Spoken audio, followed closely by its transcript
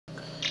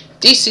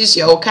This is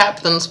your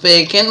captain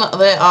speaking.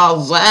 There are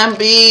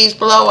Zambeez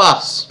below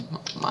us.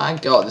 My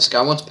god, this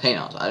guy wants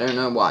peanuts. I don't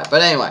know why.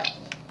 But anyway,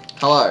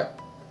 hello.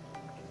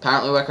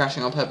 Apparently we're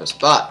crashing on purpose.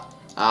 But,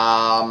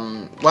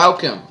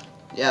 welcome.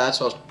 Yeah, that's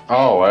what.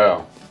 Oh, wow.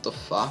 What the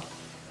fuck?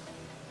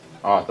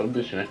 Oh, I thought it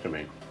disconnected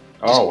me.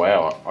 Oh,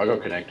 wow. I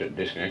got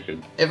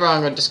disconnected.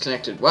 Everyone got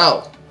disconnected.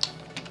 Well,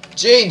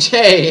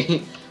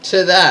 GG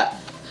to that.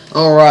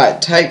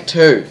 Alright, take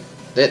two.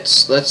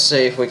 Let's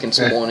see if we can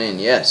spawn in.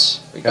 Yes,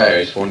 we got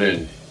Okay, spawned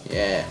in.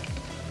 Yeah.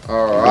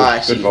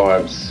 Alright. Good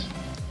vibes.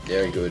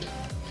 Very good.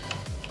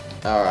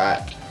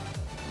 Alright.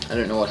 I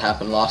don't know what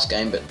happened last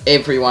game, but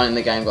everyone in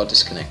the game got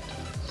disconnected.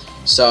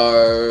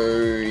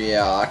 So,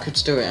 yeah, I could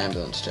still do an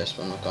ambulance test,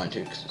 but I'm not going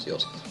to because it's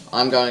yours.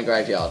 I'm going to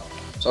graveyard.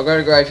 So I'll go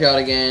to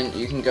graveyard again,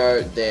 you can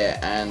go there,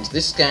 and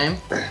this game,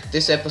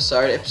 this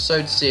episode,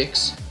 episode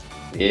 6,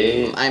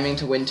 Yeah. I'm aiming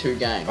to win 2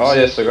 games. Oh,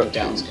 yes, I got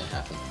Down's 2. gonna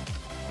happen.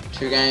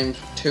 2 games,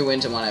 2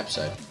 wins in 1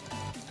 episode.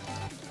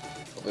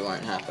 Probably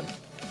won't happen.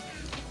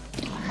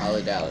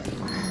 Highly doubt it.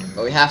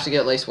 But we have to get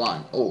at least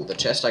 1. Oh, the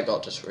chest I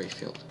got just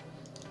refilled.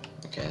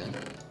 Okay then.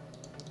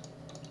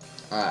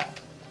 Alright.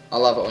 I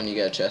love it when you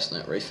get a chest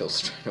and it refills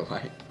straight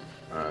away.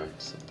 Alright.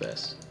 It's the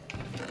best.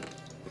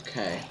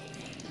 Okay.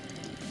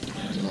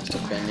 Someone's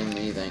defending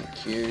me,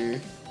 thank you.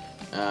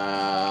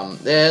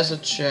 There's a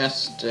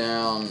chest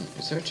down.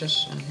 Is there a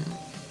chest down here?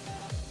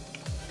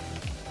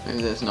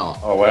 Maybe there's not.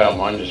 Oh, wow,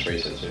 mine just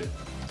reset too.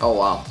 Oh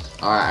wow.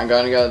 Alright, I'm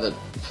going to go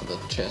for the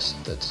chest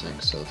that's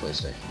next to the police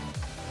station.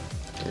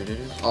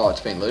 Oh,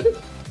 it's been looted?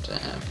 Damn.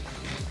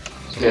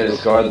 Yeah,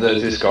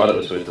 there's this guy that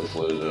was with us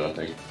looted, I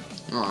think.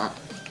 Alright.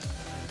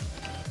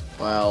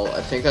 Well,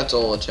 I think that's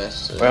all the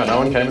chests. Wow, no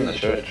one came in the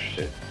church.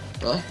 Shit.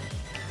 Really?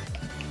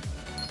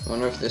 I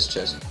wonder if this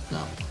chest...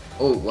 No.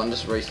 Oh, one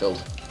just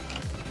refilled.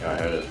 Yeah, I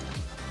heard it.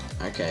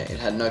 Okay, it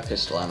had no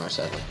pistol ammo,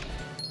 sadly.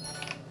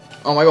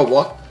 Oh my god,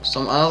 what?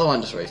 Another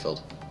one just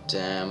refilled.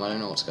 Damn, I don't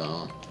know what's going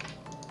on.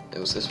 It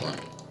was this one.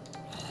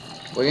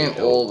 We're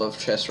getting all the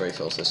chest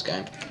refills this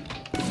game.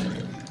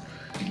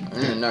 I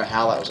don't even know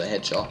how that was a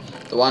headshot.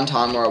 The one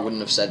time where I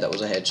wouldn't have said that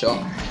was a headshot,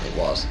 it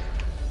was.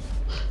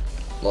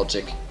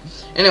 Logic.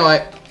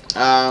 Anyway,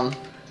 I've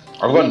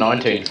got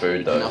 19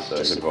 food though, enough so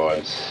just- good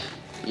vibes.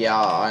 yeah,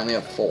 I only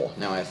have 4.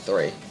 Now I have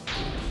 3.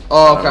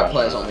 Oh crap,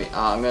 player zombie.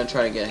 I'm gonna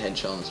try to get a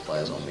headshot on this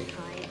player zombie.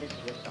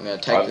 I'm gonna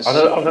take this.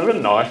 I've never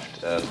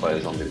knifed player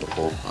zombie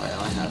before. I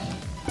have.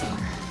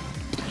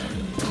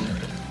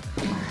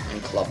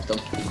 And clubbed them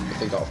with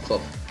the golf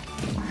club.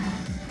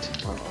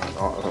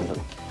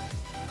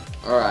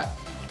 Alright.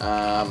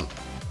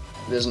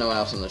 There's no one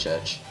else in the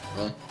church.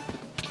 Really?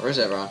 Where is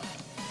everyone?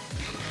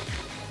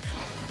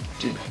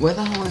 Dude, where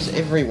the hell is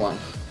everyone?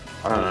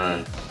 I don't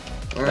know.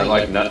 Where And, are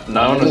like, you?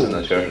 no one was in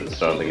the church at the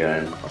start of the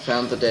game. I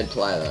found the dead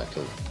player that I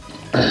killed.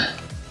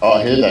 Oh,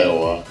 here they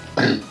all are.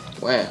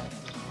 Where?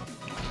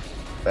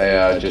 They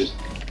are just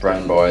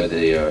run by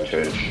the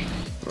church.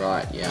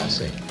 Right, yeah, I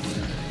see.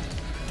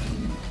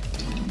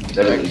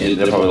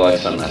 They're probably like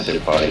some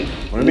massive party.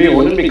 Wouldn't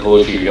it be cool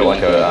if you got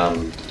like a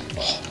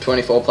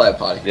 24 player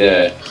party.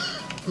 yeah.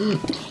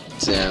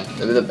 Damn,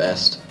 they'd be the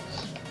best.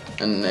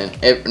 And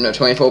then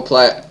 24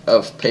 player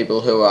of people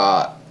who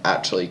are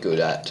actually good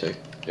at too.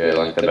 Yeah,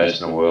 like the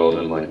best in the world,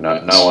 and like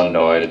no one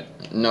died.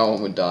 No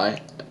one would die,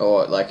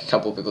 or like a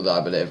couple of people die,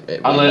 but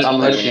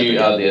Unless you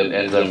are the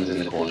enzymes in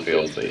the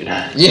cornfields, but you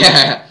know.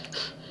 Yeah.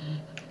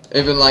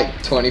 Even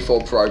like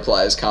 24 pro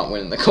players can't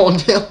win in the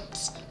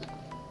cornfields.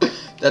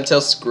 That's how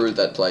screwed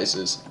that place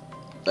is.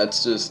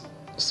 That's just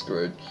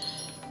screwed.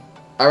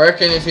 I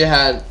reckon if you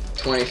had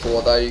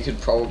 24 though, you could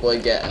probably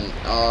get an.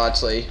 Oh,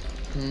 actually,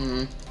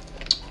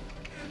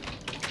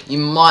 you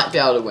might be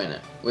able to win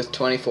it with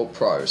 24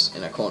 pros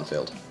in a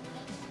cornfield.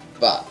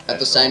 But at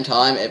the same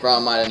time,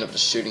 everyone might end up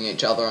just shooting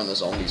each other, and the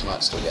zombies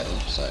might still get them.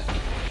 So,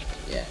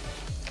 yeah,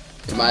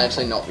 it might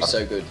actually not be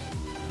so good.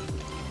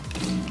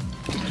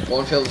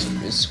 Cornfield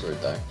is screwed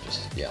though.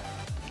 Just yeah.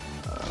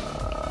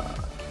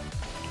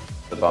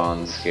 The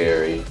barn's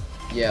scary.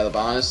 Yeah, the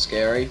barn is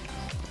scary.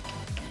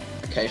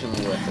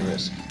 Occasionally worth the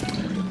risk.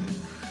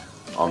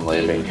 I'm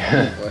leaving.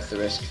 Worth the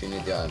risk if you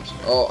need the items.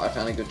 Oh, I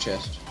found a good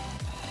chest.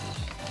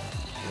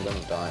 We're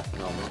gonna die.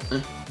 No, I'm not.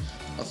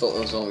 I thought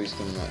there was zombies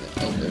coming right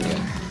there. Oh, there we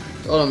go.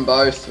 Got them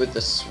both with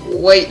the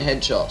sweet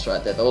headshots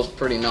right there. That was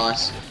pretty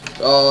nice.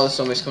 Oh, the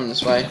zombies coming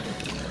this way.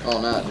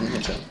 Oh no, it didn't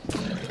hit you.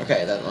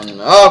 Okay, that one.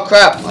 Oh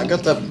crap! I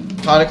got the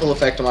particle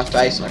effect on my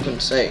face and I couldn't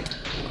see.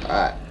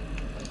 Alright.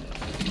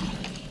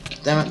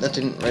 Damn it, that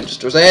didn't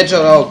register as a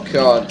headshot. Oh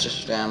god,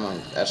 just damn, I'm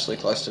actually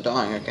close to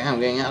dying. Okay, I'm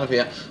getting out of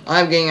here.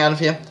 I'm getting out of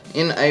here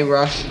in a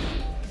rush.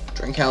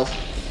 Drink health.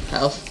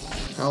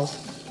 Health.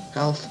 Health.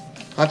 Health.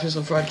 High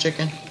pistol fried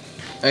chicken.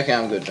 Okay,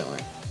 I'm good, don't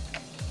worry.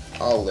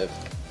 I'll live.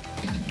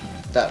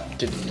 That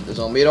didn't hit the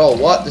zombie at all.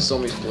 What? This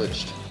zombie's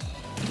glitched.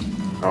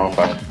 Oh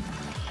fuck.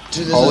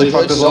 Dude, this Holy is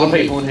fuck, glitched there's a lot of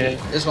zombie. people in here.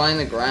 There's one in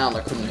the ground.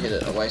 I couldn't hit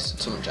it. I wasted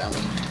so much ammo.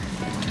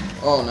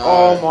 Oh no.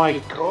 Oh my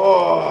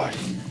god.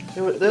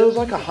 There was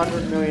like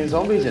 100 million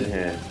zombies in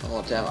here.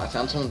 Oh damn, I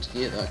found someone's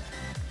gear though.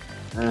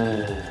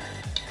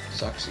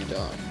 Sucks you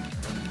don't.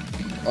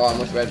 Oh, I'm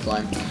with red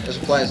flame. There's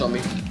a player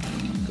zombie.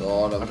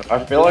 God,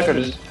 I feel like I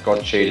just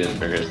got cheated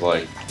because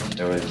like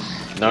there was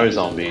no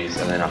zombies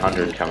and then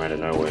 100 come out of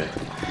nowhere.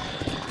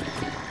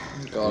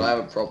 God, I have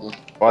a problem.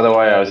 By the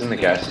way, I was in the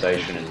gas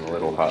station in the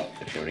little hut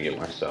if you want to get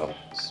my stuff.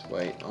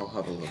 Sweet, I'll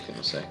have a look in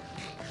a sec.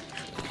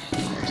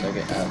 Once I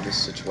get out of this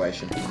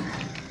situation.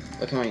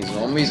 Look how many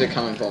zombies are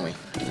coming for me.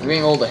 I'm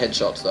getting all the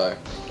headshots though.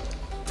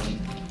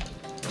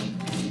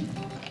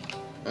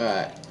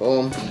 Alright,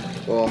 boom,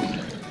 boom,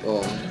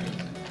 boom.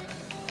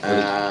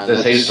 And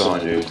there's heaps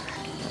behind you.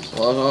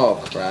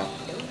 Oh crap.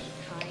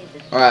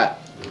 Alright.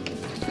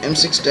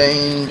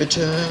 M16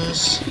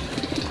 bitches.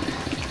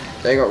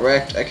 They got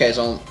wrecked. Okay, it's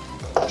on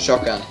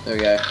shotgun. There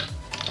we go.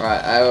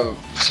 Alright, I have a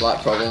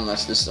slight problem,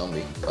 that's this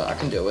zombie. But I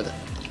can deal with it.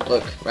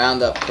 Look,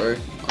 round up crew.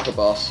 Like a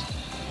boss.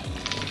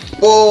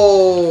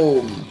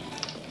 Boom!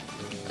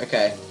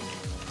 Okay.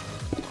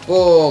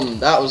 Boom!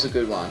 That was a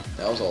good one.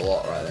 That was a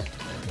lot right there.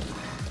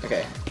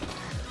 Okay.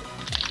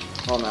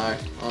 Oh no.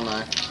 Oh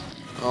no.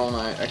 Oh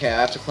no. Okay,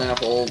 I have to clean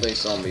up all these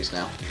zombies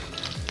now.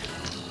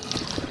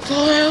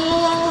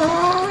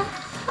 Fire!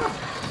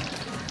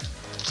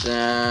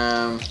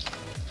 Damn.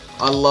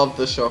 I love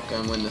the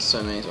shotgun when there's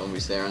so many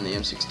zombies there and the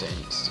M16.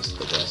 It's just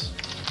the best.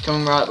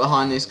 Coming right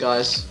behind these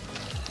guys.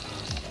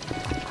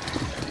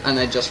 And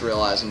they just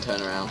realise and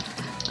turn around.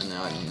 And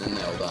then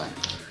they all die.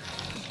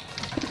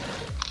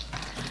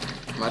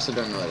 I'm actually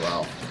doing really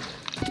well.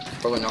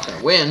 Probably not going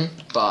to win,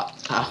 but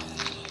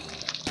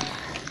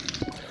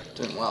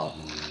doing well,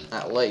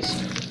 at least.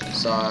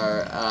 So,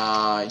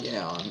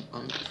 yeah,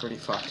 I'm pretty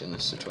fucked in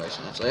this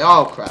situation, actually.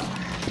 Oh, crap.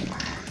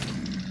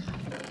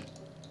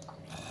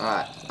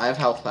 Alright, I have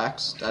health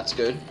packs. That's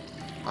good.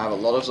 I have a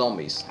lot of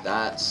zombies.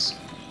 That's...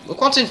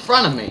 Look what's in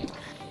front of me!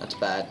 That's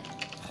bad.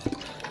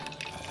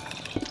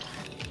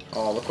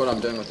 Oh, look what I'm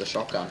doing with the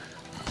shotgun.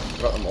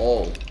 Got them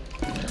all.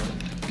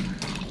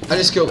 I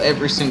just killed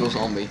every single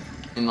zombie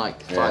in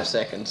like 5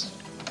 seconds.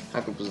 How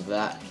good was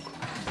that?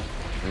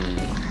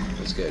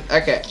 That's good.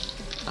 Okay.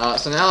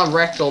 So now I've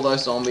wrecked all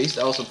those zombies.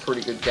 That was a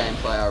pretty good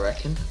gameplay, I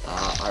reckon.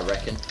 I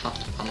reckon. Pun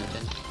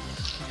intended.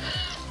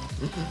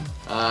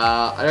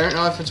 I don't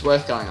know if it's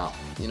worth going up.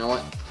 You know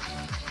what?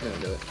 I'm gonna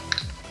do it.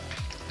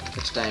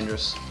 It's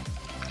dangerous.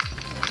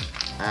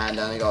 And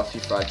I only got a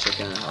few fried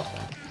chicken and a half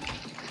one.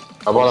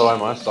 Oh, by the way,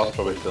 my stuff's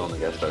probably still in the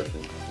gas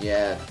station.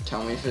 Yeah,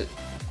 tell me if it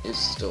is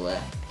still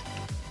there.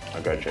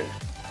 I'll go check.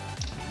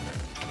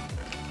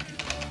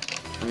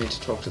 I need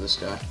to talk to this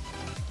guy.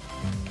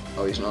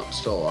 Oh, he's not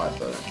still alive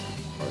though.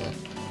 Okay.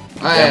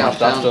 Oh, Yeah, my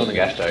stuff's still in the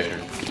gas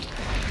station.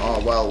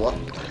 Oh, well, what?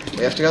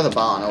 We have to go to the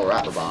barn. Oh, we're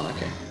at the barn,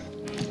 okay.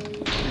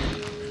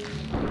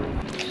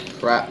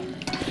 Crap.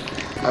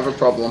 I have a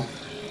problem.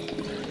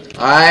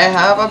 I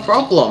have a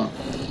problem.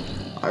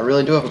 I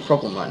really do have a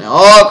problem right now.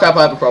 Oh, crap,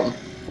 I have a problem.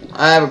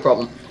 I have a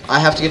problem. I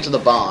have to get to the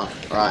barn.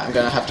 Alright, I'm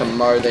gonna have to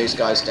mow these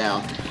guys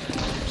down.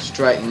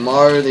 Straight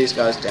mow these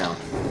guys down.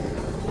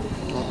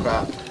 Oh,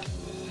 crap.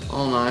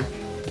 Oh, no.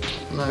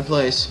 No,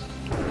 please.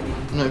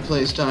 No,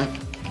 please don't.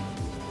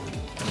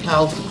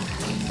 Health.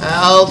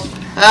 Health.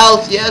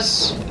 Health,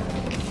 yes.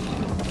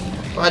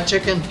 Fried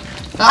chicken.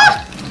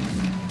 Ah!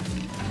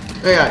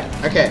 There we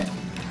go. Okay.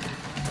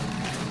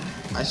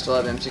 I still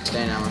have M16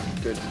 ammo.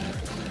 Good.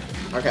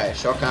 Okay,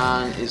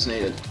 shotgun is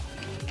needed.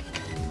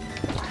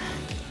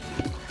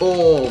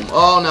 Boom.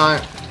 Oh no.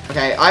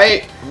 Okay,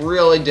 I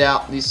really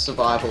doubt the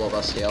survival of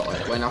us here.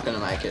 Like, we're not going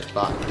to make it,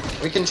 but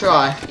we can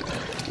try.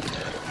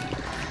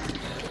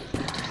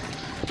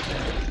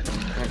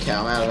 Okay,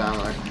 I'm out of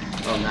ammo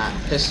on that.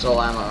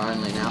 Pistol ammo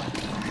only now.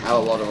 I have a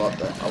lot of it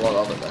though. A lot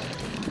of it though.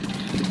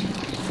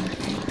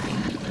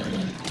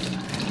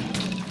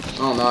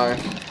 Oh no.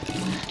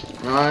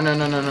 No, no,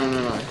 no, no, no,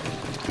 no, no.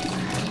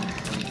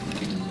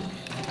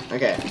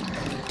 Okay.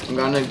 I'm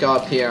going to go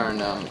up here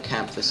and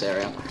camp this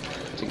area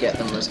to get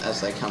them as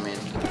they come in.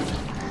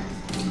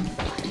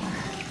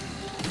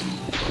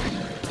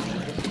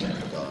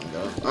 Got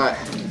him. Alright.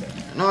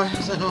 No,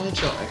 is that not a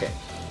headshot? Okay.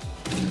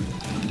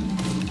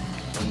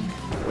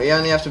 We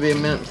only have to be a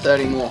minute and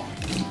 30 more.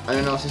 I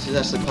don't know if this is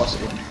actually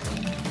possible.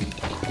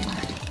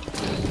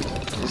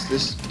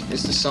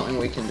 Is this something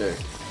we can do?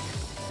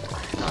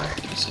 No,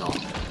 it's not.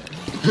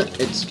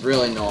 It's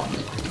really not.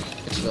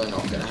 It's really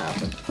not gonna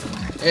happen.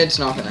 It's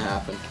not gonna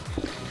happen.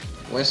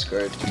 We're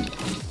screwed.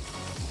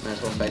 May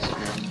as well face it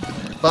now.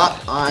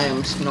 But I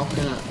am not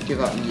gonna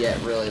give up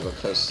yet, really,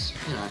 because,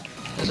 you know,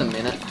 there's a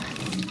minute.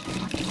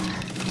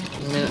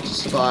 A minute to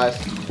survive.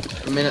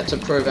 A minute to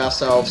prove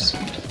ourselves.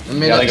 A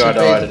minute to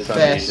be the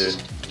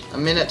best. A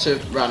minute to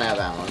run out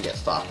of ammo and get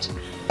fucked.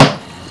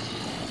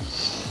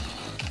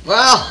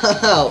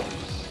 Well,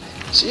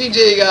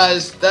 GG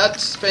guys,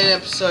 that's been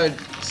episode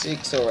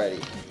 6 already.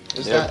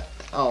 Was that?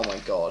 Oh my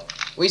god.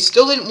 We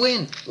still didn't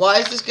win. Why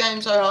is this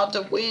game so hard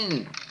to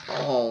win?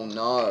 Oh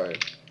no.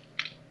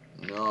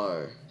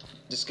 No.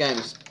 This game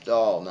is...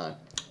 Oh no.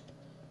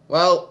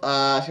 Well,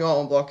 if you want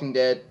more Blocking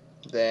Dead,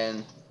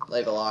 then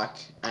leave a like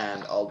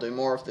and I'll do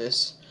more of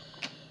this.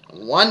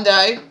 One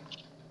day,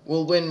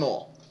 we'll win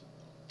more.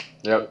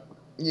 Yep.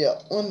 Yeah,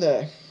 one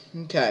day.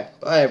 Okay,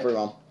 bye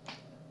everyone.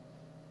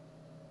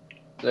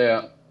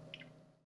 Yeah.